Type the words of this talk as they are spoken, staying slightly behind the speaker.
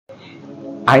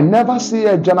I never see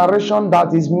a generation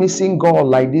that is missing God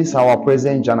like this, our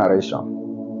present generation.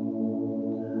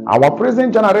 Our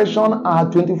present generation are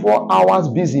 24 hours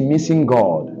busy missing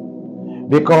God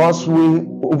because we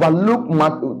overlook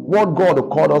what God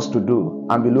called us to do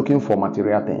and be looking for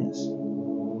material things.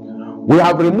 We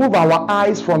have removed our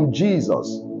eyes from Jesus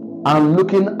and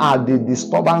looking at the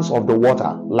disturbance of the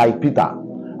water like Peter.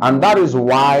 And that is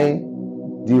why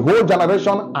the whole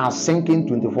generation are sinking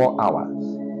 24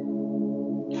 hours.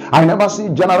 I never see a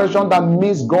generation that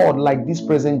miss God like this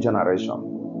present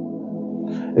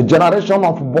generation. A generation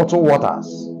of bottled waters,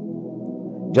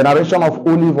 generation of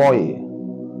olive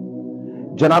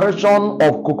oil, generation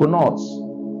of coconuts,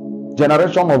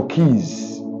 generation of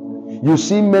keys. You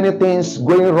see many things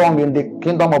going wrong in the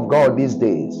kingdom of God these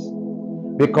days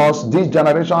because this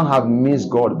generation have missed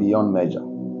God beyond measure.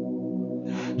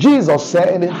 Jesus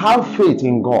said, have faith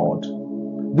in God.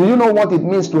 Do you know what it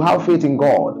means to have faith in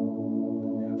God?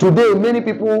 Today, many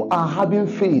people are having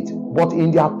faith, but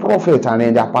in their prophet and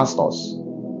in their pastors.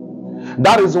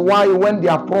 That is why when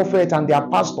their prophet and their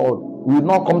pastor will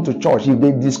not come to church, if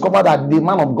they discover that the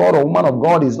man of God or woman of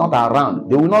God is not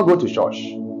around, they will not go to church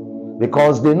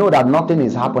because they know that nothing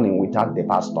is happening without the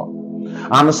pastor.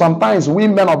 And sometimes we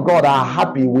men of God are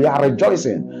happy, we are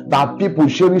rejoicing that people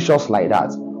cherish us like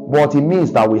that, but it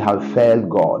means that we have failed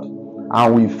God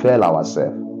and we fail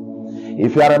ourselves.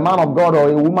 If you are a man of God or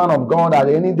a woman of God, at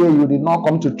any day you did not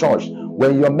come to church,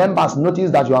 when your members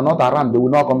notice that you are not around, they will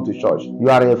not come to church. You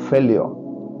are a failure.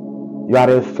 You are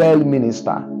a failed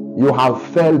minister. You have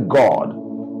failed God.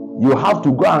 You have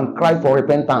to go and cry for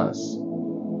repentance.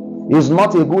 It's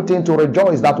not a good thing to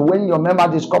rejoice that when your member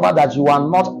discover that you are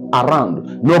not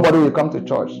around, nobody will come to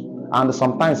church. And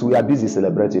sometimes we are busy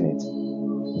celebrating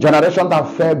it. Generation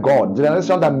that failed God,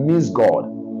 generation that missed God.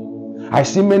 I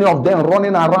see many of them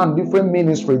running around different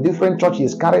ministries, different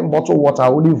churches, carrying bottled water,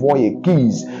 olive oil,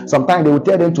 keys. Sometimes they will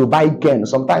tell them to buy cane.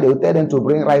 Sometimes they will tell them to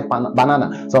bring ripe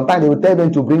banana. Sometimes they will tell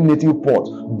them to bring native pot.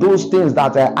 Those things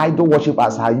that idol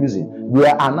worshippers are using, we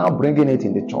are now bringing it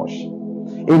in the church,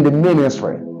 in the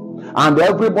ministry. And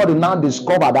everybody now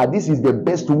discover that this is the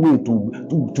best way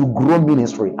to grow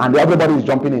ministry. And everybody is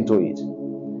jumping into it.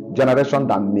 Generation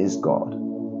that miss God.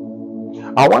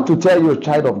 I want to tell you,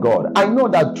 child of God, I know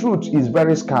that truth is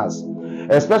very scarce,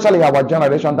 especially our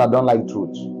generation that don't like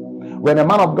truth. When a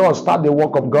man of God start the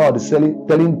work of God,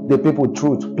 telling the people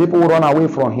truth, people will run away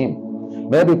from him.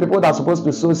 Maybe people that are supposed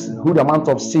to sow good amount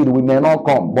of seed, we may not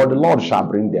come, but the Lord shall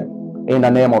bring them in the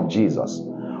name of Jesus.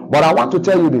 But I want to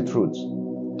tell you the truth.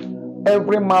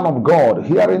 Every man of God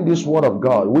hearing this word of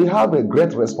God, we have a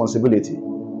great responsibility.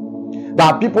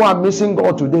 That people are missing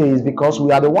God today is because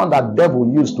we are the one that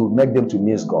devil used to make them to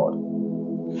miss God.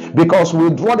 Because we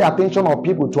draw the attention of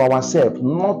people to ourselves,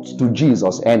 not to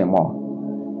Jesus anymore.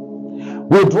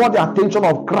 We draw the attention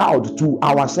of crowd to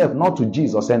ourselves, not to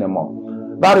Jesus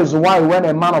anymore. That is why when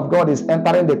a man of God is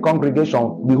entering the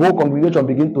congregation, the whole congregation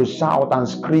begin to shout and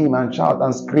scream and shout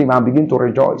and scream and begin to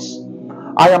rejoice.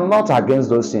 I am not against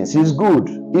those things. It's good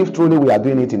if truly we are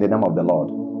doing it in the name of the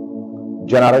Lord.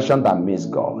 Generation that miss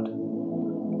God.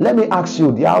 Let me ask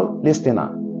you, dear listener,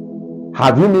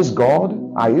 have you missed God?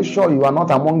 Are you sure you are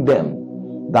not among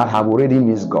them that have already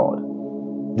missed God?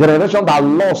 Generation that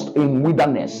lost in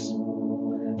wilderness.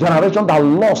 Generation that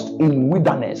lost in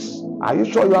wilderness. Are you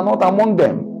sure you are not among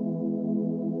them?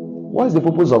 What is the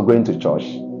purpose of going to church?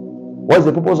 What is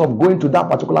the purpose of going to that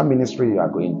particular ministry you are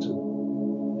going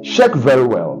to? Check very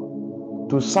well.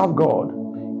 To serve God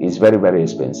is very, very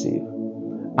expensive.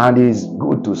 And it is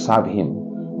good to serve Him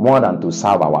more than to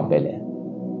serve our belly.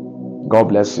 God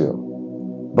bless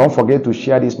you. Don't forget to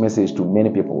share this message to many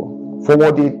people.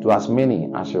 Forward it to as many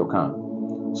as you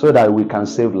can so that we can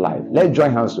save life. Let's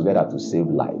join hands together to save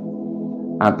life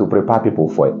and to prepare people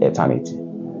for eternity.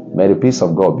 May the peace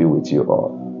of God be with you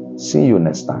all. See you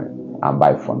next time and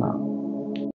bye for now.